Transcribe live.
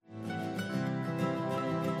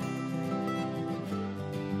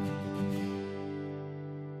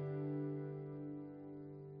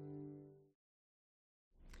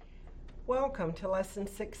Welcome to Lesson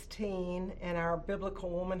 16 in our Biblical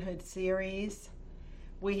Womanhood series.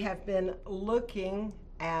 We have been looking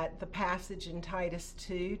at the passage in Titus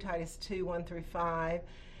 2, 1 through 5,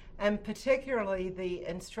 and particularly the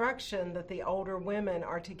instruction that the older women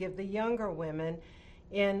are to give the younger women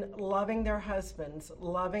in loving their husbands,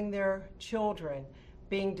 loving their children,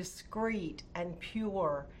 being discreet and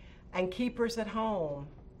pure, and keepers at home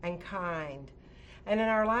and kind. And in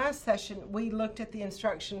our last session, we looked at the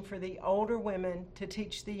instruction for the older women to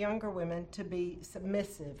teach the younger women to be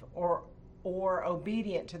submissive or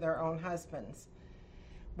obedient to their own husbands.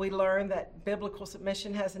 We learned that biblical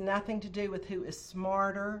submission has nothing to do with who is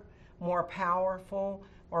smarter, more powerful,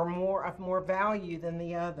 or of more value than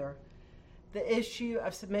the other. The issue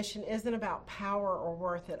of submission isn't about power or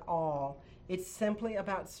worth at all. It's simply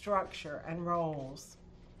about structure and roles.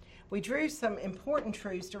 We drew some important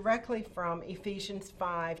truths directly from Ephesians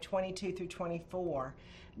 5:22 through 24,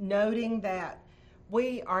 noting that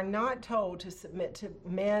we are not told to submit to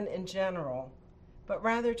men in general, but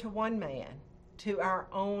rather to one man, to our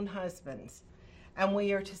own husbands, and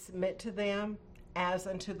we are to submit to them as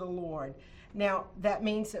unto the Lord. Now, that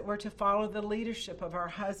means that we're to follow the leadership of our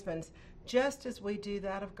husbands just as we do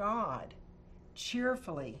that of God,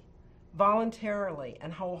 cheerfully, voluntarily,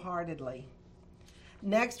 and wholeheartedly.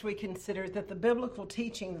 Next, we considered that the biblical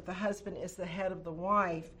teaching that the husband is the head of the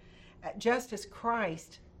wife, just as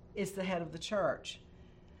Christ is the head of the church.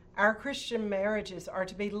 Our Christian marriages are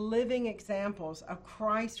to be living examples of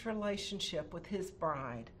Christ's relationship with his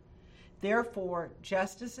bride. Therefore,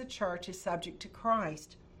 just as the church is subject to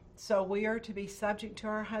Christ, so we are to be subject to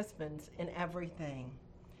our husbands in everything.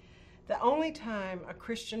 The only time a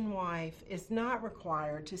Christian wife is not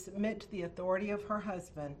required to submit to the authority of her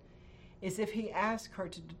husband is if he asks her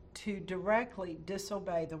to directly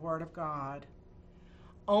disobey the Word of God.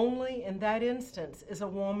 Only in that instance is a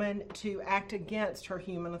woman to act against her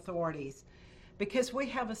human authorities, because we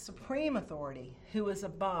have a supreme authority who is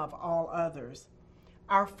above all others.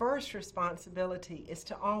 Our first responsibility is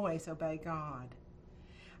to always obey God.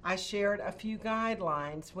 I shared a few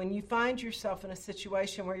guidelines when you find yourself in a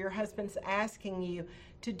situation where your husband's asking you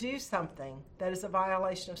to do something that is a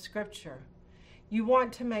violation of Scripture. You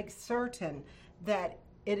want to make certain that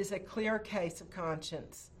it is a clear case of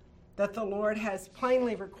conscience, that the Lord has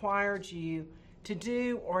plainly required you to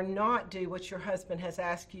do or not do what your husband has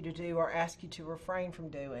asked you to do or asked you to refrain from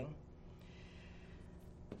doing.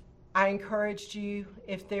 I encouraged you,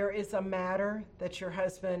 if there is a matter that your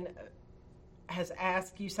husband has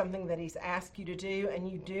asked you, something that he's asked you to do,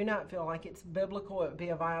 and you do not feel like it's biblical, it would be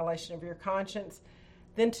a violation of your conscience,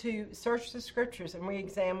 then to search the Scriptures and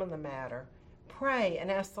re-examine the matter. Pray and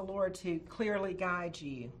ask the Lord to clearly guide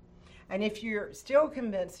you. And if you're still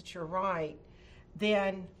convinced that you're right,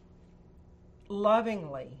 then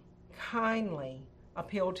lovingly, kindly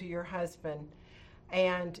appeal to your husband.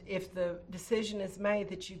 And if the decision is made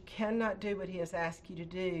that you cannot do what he has asked you to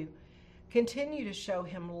do, continue to show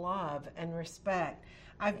him love and respect.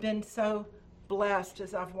 I've been so blessed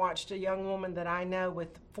as I've watched a young woman that I know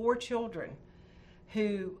with 4 children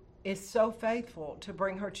who is so faithful to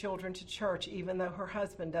bring her children to church even though her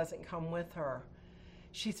husband doesn't come with her.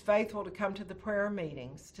 She's faithful to come to the prayer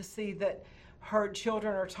meetings, to see that her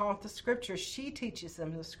children are taught the Scriptures. She teaches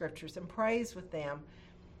them the Scriptures and prays with them,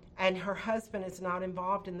 and her husband is not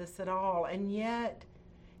involved in this at all, and yet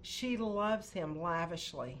she loves him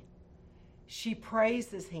lavishly. She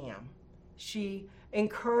praises him. She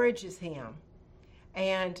encourages him.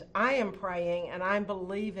 And I am praying and I'm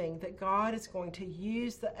believing that God is going to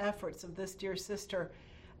use the efforts of this dear sister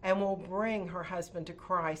and will bring her husband to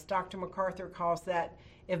Christ. Dr. MacArthur calls that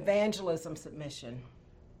evangelism submission.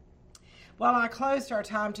 Well, I closed our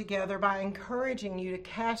time together by encouraging you to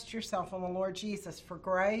cast yourself on the Lord Jesus for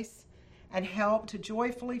grace and help to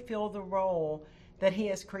joyfully fill the role that he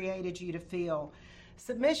has created you to fill.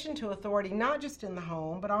 Submission to authority, not just in the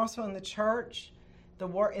home, but also in the church,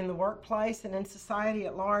 in the workplace, and in society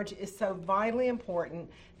at large, is so vitally important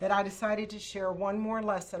that I decided to share one more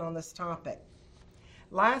lesson on this topic.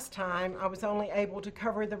 Last time, I was only able to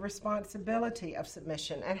cover the responsibility of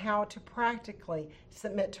submission and how to practically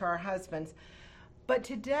submit to our husbands. But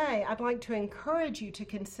today, I'd like to encourage you to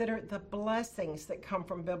consider the blessings that come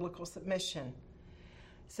from biblical submission.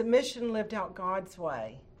 Submission lived out God's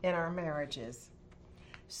way in our marriages.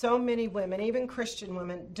 So many women, even Christian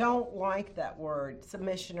women, don't like that word,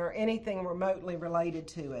 submission, or anything remotely related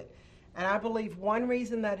to it. And I believe one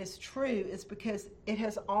reason that is true is because it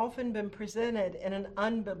has often been presented in an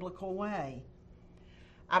unbiblical way.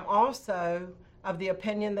 I'm also of the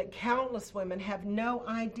opinion that countless women have no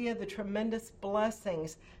idea the tremendous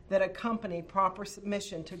blessings that accompany proper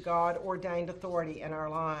submission to God-ordained authority in our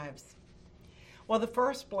lives. Well, the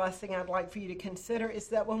first blessing I'd like for you to consider is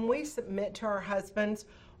that when we submit to our husbands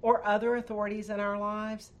or other authorities in our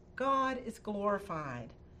lives, God is glorified.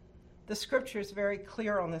 The Scripture is very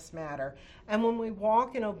clear on this matter. And when we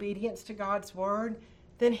walk in obedience to God's word,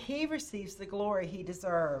 then He receives the glory He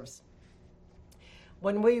deserves.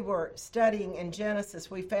 When we were studying in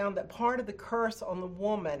Genesis, we found that part of the curse on the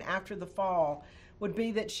woman after the fall would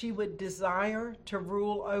be that she would desire to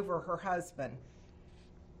rule over her husband.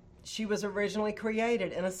 She was originally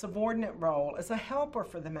created in a subordinate role as a helper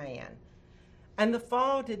for the man. And the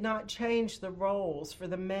fall did not change the roles for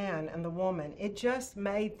the man and the woman. It just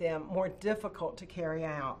made them more difficult to carry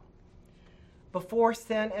out. Before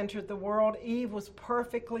sin entered the world, Eve was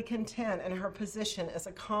perfectly content in her position as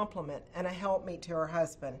a complement and a helpmeet to her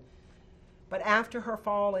husband. But after her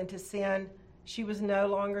fall into sin, she was no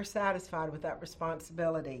longer satisfied with that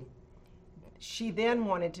responsibility. She then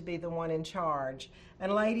wanted to be the one in charge.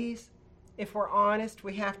 And ladies, if we're honest,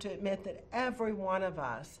 we have to admit that every one of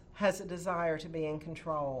us has a desire to be in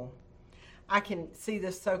control. I can see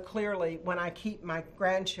this so clearly when I keep my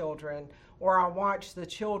grandchildren or I watch the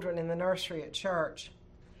children in the nursery at church.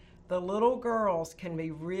 The little girls can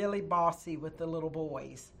be really bossy with the little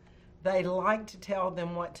boys. They like to tell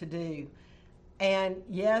them what to do. And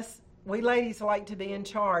yes, we ladies like to be in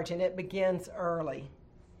charge, and it begins early.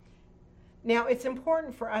 Now, it's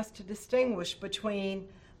important for us to distinguish between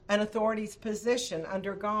an authority's position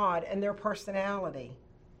under God and their personality.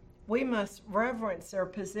 We must reverence their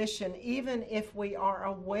position even if we are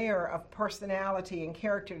aware of personality and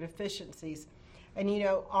character deficiencies. And you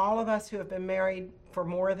know, all of us who have been married for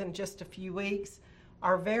more than just a few weeks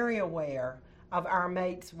are very aware of our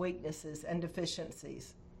mate's weaknesses and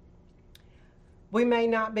deficiencies. We may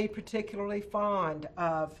not be particularly fond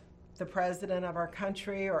of the president of our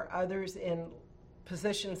country or others in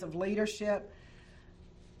positions of leadership,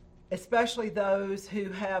 especially those who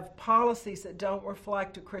have policies that don't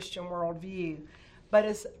reflect a Christian worldview. But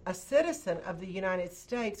as a citizen of the United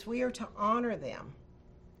States, we are to honor them.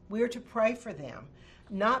 We are to pray for them,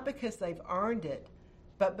 not because they've earned it,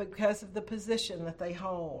 but because of the position that they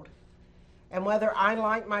hold. And whether I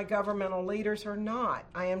like my governmental leaders or not,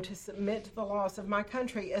 I am to submit to the laws of my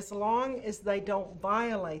country as long as they don't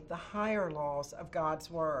violate the higher laws of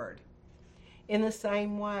God's Word. In the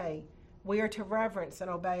same way, we are to reverence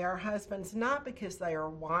and obey our husbands, not because they are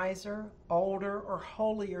wiser, older, or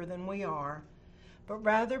holier than we are, but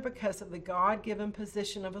rather because of the God-given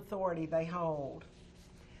position of authority they hold.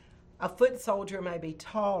 A foot soldier may be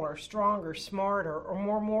taller, stronger, smarter, or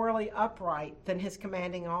more morally upright than his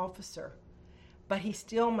commanding officer, but he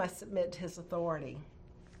still must submit to his authority.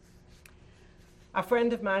 A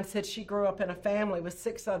friend of mine said she grew up in a family with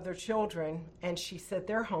 6 other children, and she said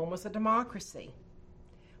their home was a democracy.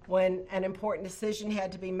 When an important decision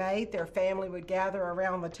had to be made, their family would gather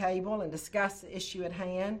around the table and discuss the issue at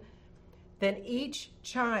hand. Then each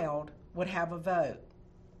child would have a vote.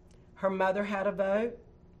 Her mother had a vote,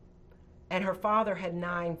 and her father had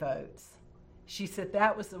 9 votes. She said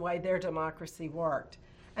that was the way their democracy worked.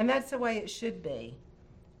 And that's the way it should be.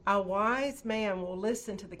 A wise man will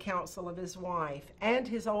listen to the counsel of his wife and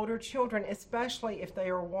his older children, especially if they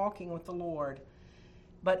are walking with the Lord.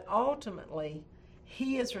 But ultimately,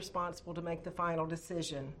 he is responsible to make the final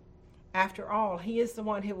decision. After all, he is the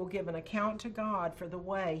one who will give an account to God for the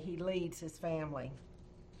way he leads his family.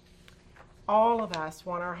 All of us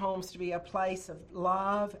want our homes to be a place of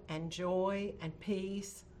love and joy and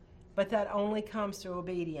peace, but that only comes through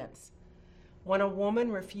obedience. When a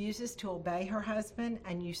woman refuses to obey her husband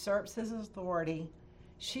and usurps his authority,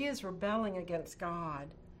 she is rebelling against God.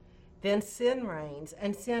 Then sin reigns,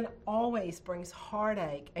 and sin always brings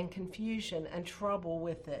heartache and confusion and trouble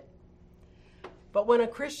with it. But when a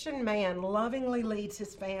Christian man lovingly leads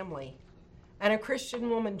his family and a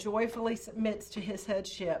Christian woman joyfully submits to his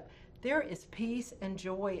headship, there is peace and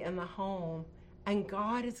joy in the home, and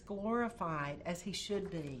God is glorified as he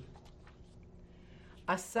should be.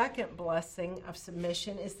 A second blessing of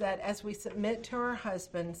submission is that as we submit to our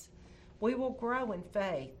husbands, we will grow in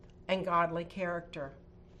faith and godly character.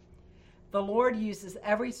 The Lord uses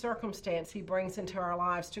every circumstance he brings into our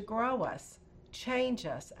lives to grow us, change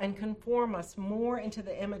us, and conform us more into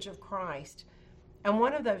the image of Christ. And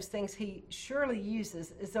one of those things he surely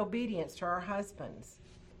uses is obedience to our husbands.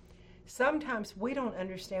 Sometimes we don't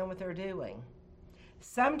understand what they're doing.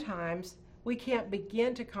 Sometimes we can't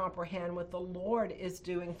begin to comprehend what the Lord is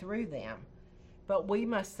doing through them. But we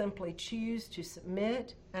must simply choose to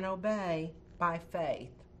submit and obey by faith.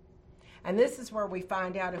 And this is where we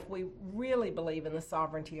find out if we really believe in the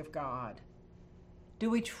sovereignty of God. Do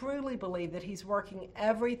we truly believe that He's working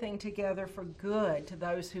everything together for good to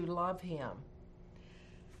those who love Him?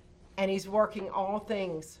 And He's working all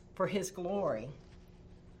things for His glory.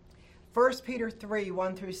 1 Peter 3,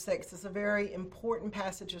 1 through 6 is a very important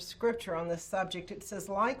passage of Scripture on this subject. It says,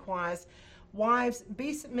 likewise, wives,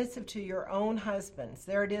 be submissive to your own husbands.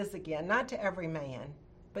 There it is again, not to every man,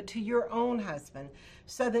 but to your own husband,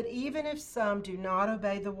 so that even if some do not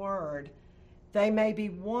obey the word, they may be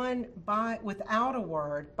won without a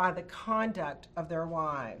word by the conduct of their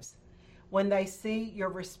wives, when they see your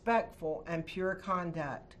respectful and pure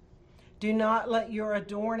conduct. Do not let your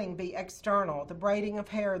adorning be external, the braiding of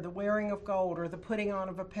hair, the wearing of gold, or the putting on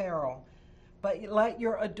of apparel, but let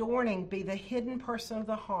your adorning be the hidden person of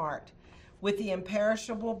the heart, with the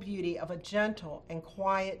imperishable beauty of a gentle and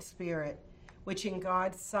quiet spirit, which in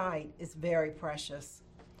God's sight is very precious.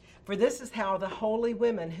 For this is how the holy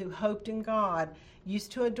women who hoped in God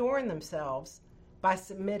used to adorn themselves, by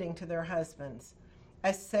submitting to their husbands,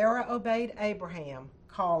 as Sarah obeyed Abraham,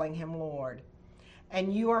 calling him Lord.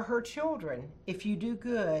 And you are her children, if you do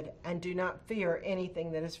good and do not fear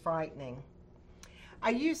anything that is frightening.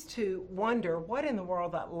 I used to wonder what in the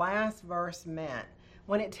world that last verse meant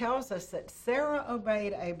when it tells us that Sarah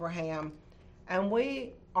obeyed Abraham, and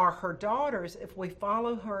we are her daughters if we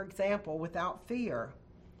follow her example without fear.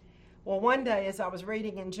 Well, one day as I was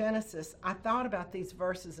reading in Genesis, I thought about these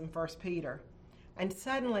verses in 1 Peter, and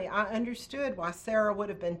suddenly I understood why Sarah would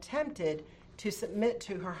have been tempted to submit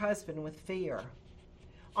to her husband with fear.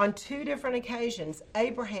 On 2 different occasions,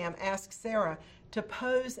 Abraham asked Sarah to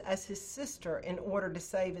pose as his sister in order to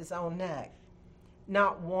save his own neck.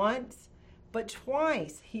 Not once, but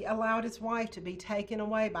twice he allowed his wife to be taken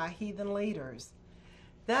away by heathen leaders.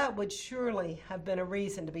 That would surely have been a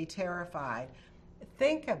reason to be terrified.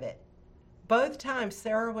 Think of it. Both times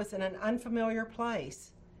Sarah was in an unfamiliar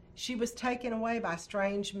place. She was taken away by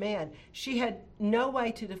strange men. She had no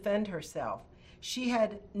way to defend herself. She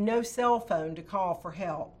had no cell phone to call for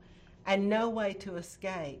help and no way to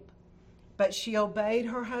escape. But she obeyed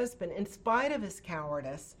her husband in spite of his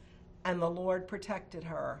cowardice, and the Lord protected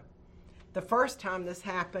her. The first time this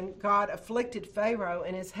happened, God afflicted Pharaoh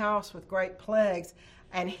and his house with great plagues,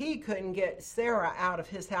 and he couldn't get Sarah out of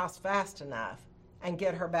his house fast enough and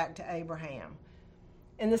get her back to Abraham.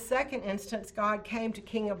 In the second instance, God came to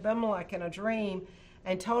King Abimelech in a dream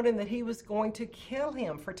and told him that he was going to kill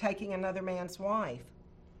him for taking another man's wife.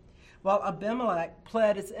 Well, Abimelech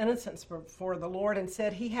pled his innocence before the Lord and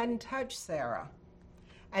said he hadn't touched Sarah.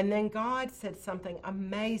 And then God said something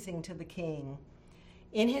amazing to the king.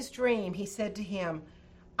 In his dream, he said to him,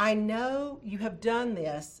 I know you have done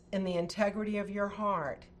this in the integrity of your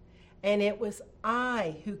heart, and it was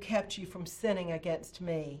I who kept you from sinning against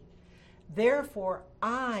me. Therefore,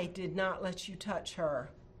 I did not let you touch her.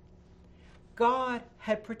 God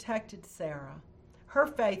had protected Sarah. Her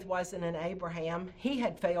faith wasn't in Abraham. He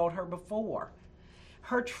had failed her before.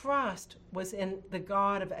 Her trust was in the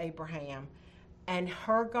God of Abraham, and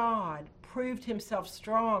her God proved himself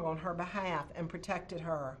strong on her behalf and protected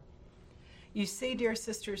her. You see, dear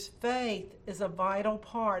sisters, faith is a vital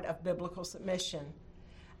part of biblical submission.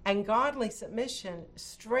 And godly submission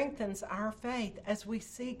strengthens our faith as we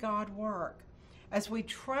see God work, as we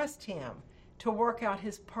trust Him to work out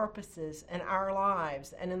His purposes in our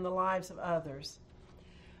lives and in the lives of others.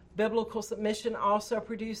 Biblical submission also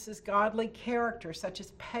produces godly character such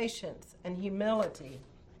as patience and humility.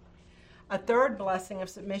 A third blessing of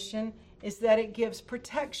submission is that it gives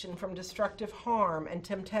protection from destructive harm and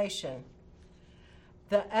temptation.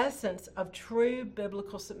 The essence of true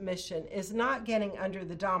biblical submission is not getting under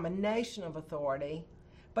the domination of authority,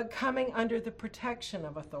 but coming under the protection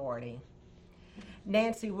of authority.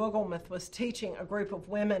 Nancy Wogelmuth was teaching a group of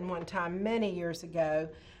women one time many years ago,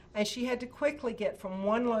 and she had to quickly get from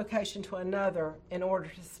one location to another in order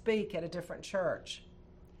to speak at a different church.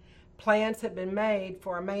 Plans had been made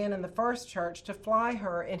for a man in the first church to fly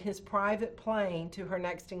her in his private plane to her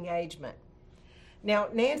next engagement. Now,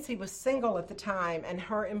 Nancy was single at the time, and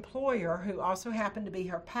her employer, who also happened to be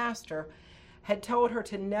her pastor, had told her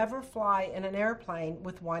to never fly in an airplane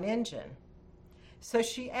with one engine. So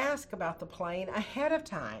she asked about the plane ahead of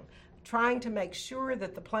time, trying to make sure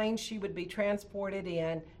that the plane she would be transported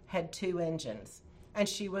in had 2 engines, and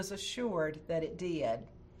she was assured that it did.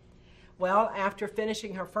 Well, after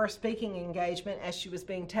finishing her first speaking engagement as she was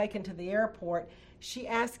being taken to the airport, she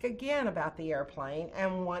asked again about the airplane,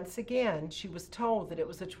 and once again she was told that it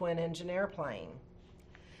was a twin-engine airplane.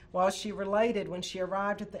 While she related when she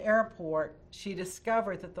arrived at the airport, she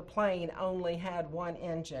discovered that the plane only had 1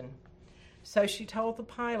 engine. So she told the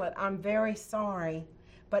pilot, "I'm very sorry,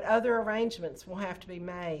 but other arrangements will have to be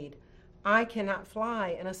made. I cannot fly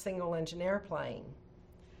in a single-engine airplane."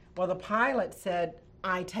 Well, the pilot said,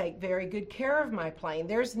 "I take very good care of my plane.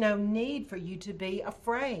 There's no need for you to be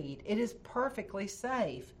afraid. It is perfectly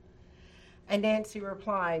safe." And Nancy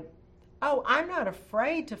replied, "Oh, I'm not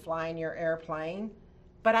afraid to fly in your airplane,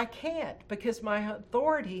 but I can't because my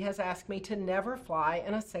authority has asked me to never fly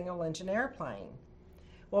in a single-engine airplane."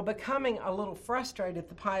 Well, becoming a little frustrated,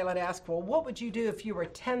 the pilot asked, "Well, what would you do if you were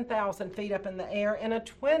 10,000 feet up in the air in a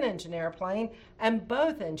twin-engine airplane and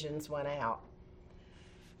both engines went out?"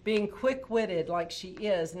 Being quick-witted like she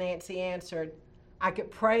is, Nancy answered, "I could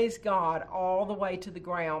praise God all the way to the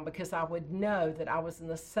ground because I would know that I was in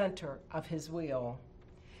the center of His will."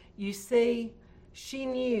 You see, she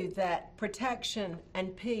knew that protection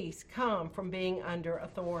and peace come from being under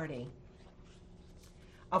authority.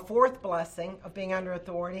 A fourth blessing of being under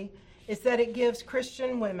authority is that it gives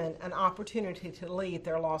Christian women an opportunity to lead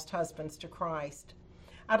their lost husbands to Christ.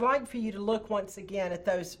 I'd like for you to look once again at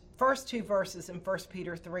those first two verses in 1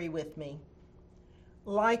 Peter 3 with me.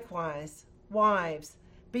 "Likewise, wives,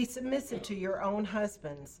 be submissive to your own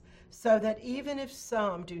husbands, so that even if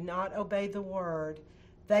some do not obey the word,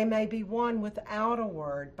 they may be won without a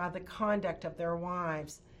word by the conduct of their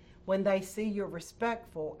wives, when they see your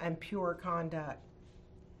respectful and pure conduct."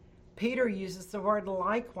 Peter uses the word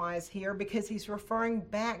likewise here because he's referring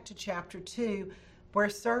back to chapter 2, where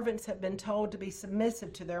servants have been told to be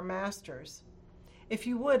submissive to their masters. If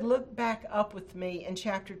you would, look back up with me in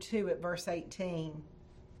chapter 2 at verse 18.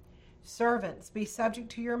 "Servants, be subject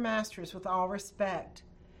to your masters with all respect,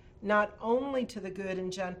 not only to the good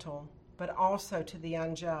and gentle, but also to the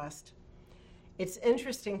unjust." It's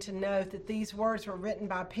interesting to note that these words were written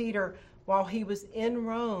by Peter while he was in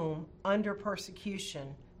Rome under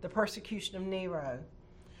persecution, the persecution of Nero.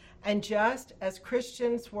 And just as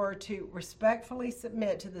Christians were to respectfully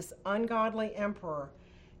submit to this ungodly emperor,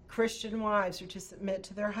 Christian wives are to submit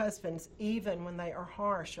to their husbands even when they are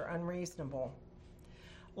harsh or unreasonable.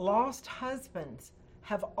 Lost husbands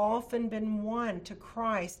have often been won to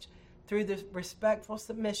Christ through the respectful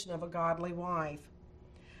submission of a godly wife.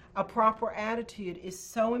 A proper attitude is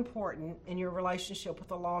so important in your relationship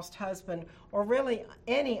with a lost husband, or really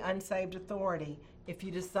any unsaved authority, if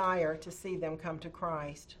you desire to see them come to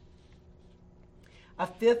Christ. A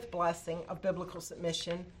fifth blessing of biblical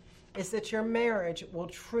submission is that your marriage will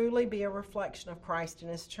truly be a reflection of Christ and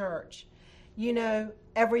His church. You know,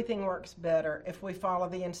 everything works better if we follow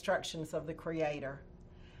the instructions of the Creator.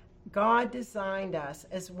 God designed us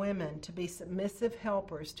as women to be submissive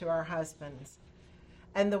helpers to our husbands.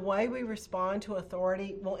 And the way we respond to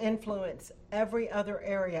authority will influence every other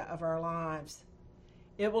area of our lives.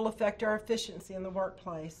 It will affect our efficiency in the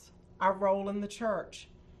workplace, our role in the church,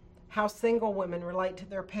 how single women relate to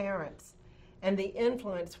their parents, and the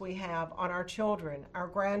influence we have on our children, our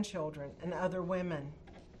grandchildren, and other women.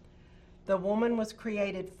 The woman was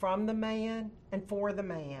created from the man and for the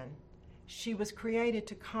man. She was created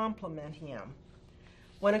to complement him.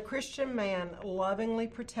 When a Christian man lovingly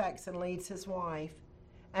protects and leads his wife,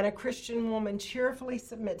 and a Christian woman cheerfully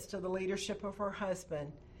submits to the leadership of her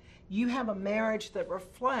husband, you have a marriage that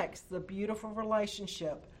reflects the beautiful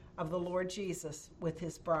relationship of the Lord Jesus with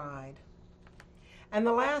His bride. And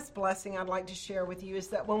the last blessing I'd like to share with you is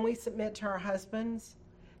that when we submit to our husbands,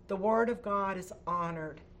 the Word of God is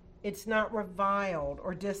honored. It's not reviled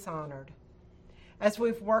or dishonored. As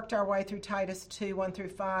we've worked our way through Titus 2, 1 through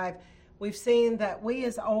 5, we've seen that we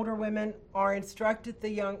as older women are to instruct the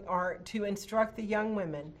young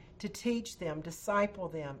women, to teach them, disciple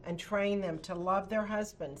them, and train them to love their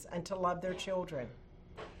husbands and to love their children,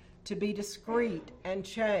 to be discreet and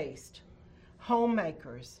chaste,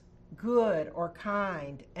 homemakers, good or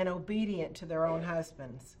kind, and obedient to their own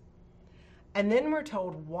husbands. And then we're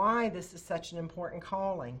told why this is such an important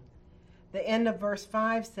calling. The end of verse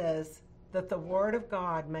 5 says that the Word of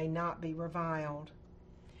God may not be reviled.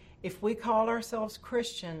 If we call ourselves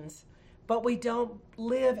Christians, but we don't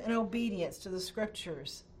live in obedience to the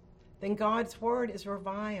Scriptures, then God's Word is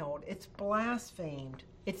reviled, it's blasphemed,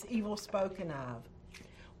 it's evil spoken of.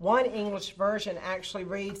 One English version actually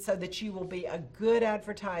reads, "so that you will be a good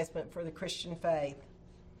advertisement for the Christian faith."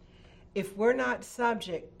 If we're not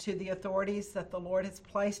subject to the authorities that the Lord has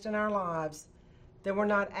placed in our lives, then we're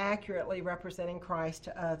not accurately representing Christ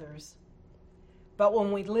to others. But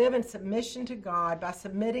when we live in submission to God by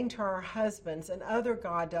submitting to our husbands and other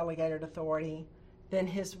God-delegated authority, then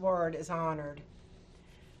His Word is honored.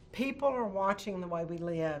 People are watching the way we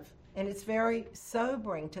live, and it's very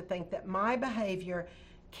sobering to think that my behavior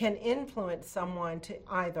can influence someone to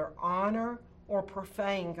either honor or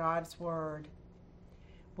profane God's word.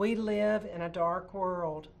 We live in a dark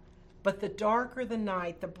world, but the darker the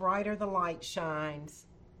night, the brighter the light shines.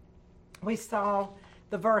 We saw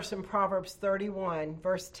the verse in Proverbs 31,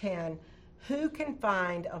 verse 10, "Who can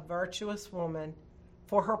find a virtuous woman?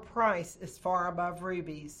 For her price is far above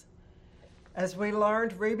rubies." As we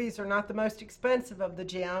learned, rubies are not the most expensive of the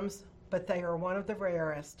gems, but they are one of the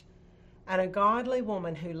rarest. And a godly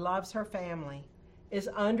woman who loves her family, is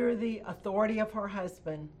under the authority of her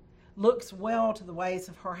husband, looks well to the ways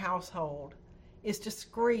of her household, is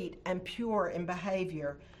discreet and pure in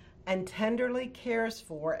behavior, and tenderly cares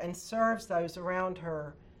for and serves those around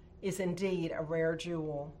her, is indeed a rare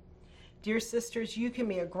jewel. Dear sisters, you can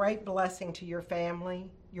be a great blessing to your family,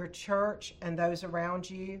 your church, and those around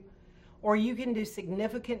you, or you can do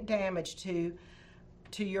significant damage to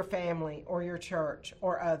your family or your church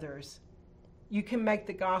or others. You can make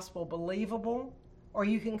the gospel believable, or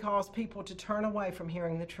you can cause people to turn away from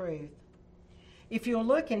hearing the truth. If you'll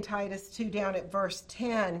look in Titus 2 down at verse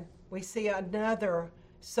 10, we see another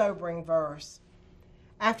sobering verse.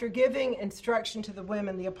 After giving instruction to the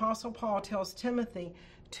women, the Apostle Paul tells Timothy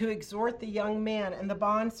to exhort the young men and the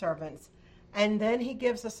bondservants, and then he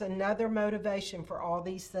gives us another motivation for all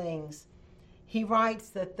these things. He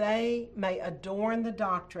writes that they may adorn the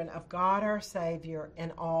doctrine of God our Savior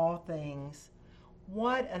in all things.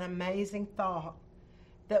 What an amazing thought,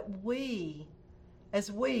 that we, as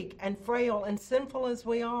weak and frail and sinful as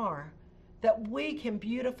we are, that we can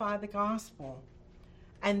beautify the gospel.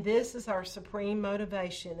 And this is our supreme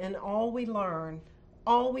motivation. And all we learn,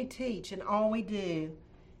 all we teach, and all we do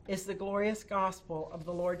is the glorious gospel of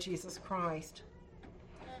the Lord Jesus Christ.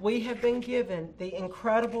 We have been given the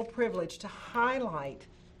incredible privilege to highlight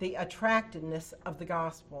the attractiveness of the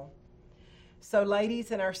gospel. So,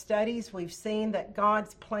 ladies, in our studies, we've seen that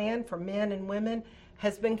God's plan for men and women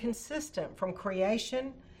has been consistent from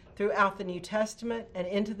creation throughout the New Testament and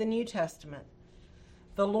into the New Testament.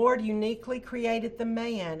 The Lord uniquely created the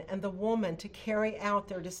man and the woman to carry out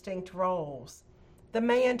their distinct roles. The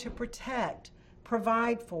man to protect,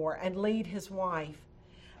 provide for, and lead his wife,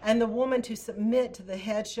 and the woman to submit to the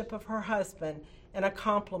headship of her husband in a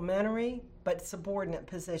complementary but subordinate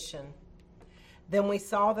position. Then we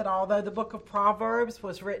saw that although the book of Proverbs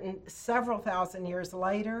was written several thousand years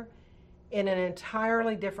later, in an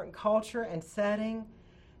entirely different culture and setting,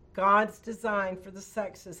 God's design for the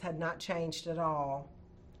sexes had not changed at all.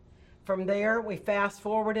 From there, we fast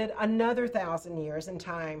forwarded another 1,000 years in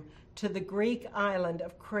time to the Greek island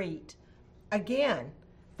of Crete. Again,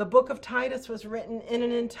 the book of Titus was written in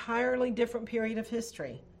an entirely different period of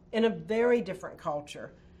history, in a very different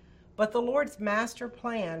culture. But the Lord's master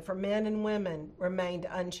plan for men and women remained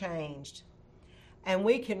unchanged. And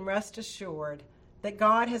we can rest assured that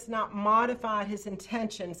God has not modified his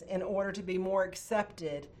intentions in order to be more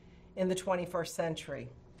accepted in the 21st century.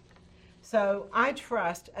 So I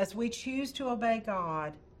trust as we choose to obey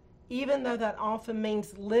God, even though that often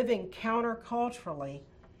means living counterculturally,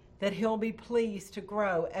 that he'll be pleased to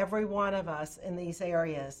grow every one of us in these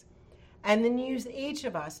areas, and then use each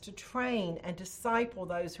of us to train and disciple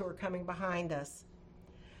those who are coming behind us.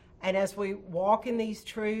 And as we walk in these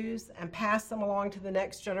truths and pass them along to the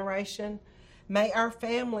next generation, may our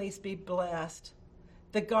families be blessed,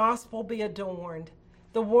 the gospel be adorned,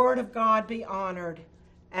 the word of God be honored,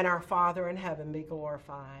 and our Father in heaven be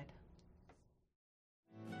glorified.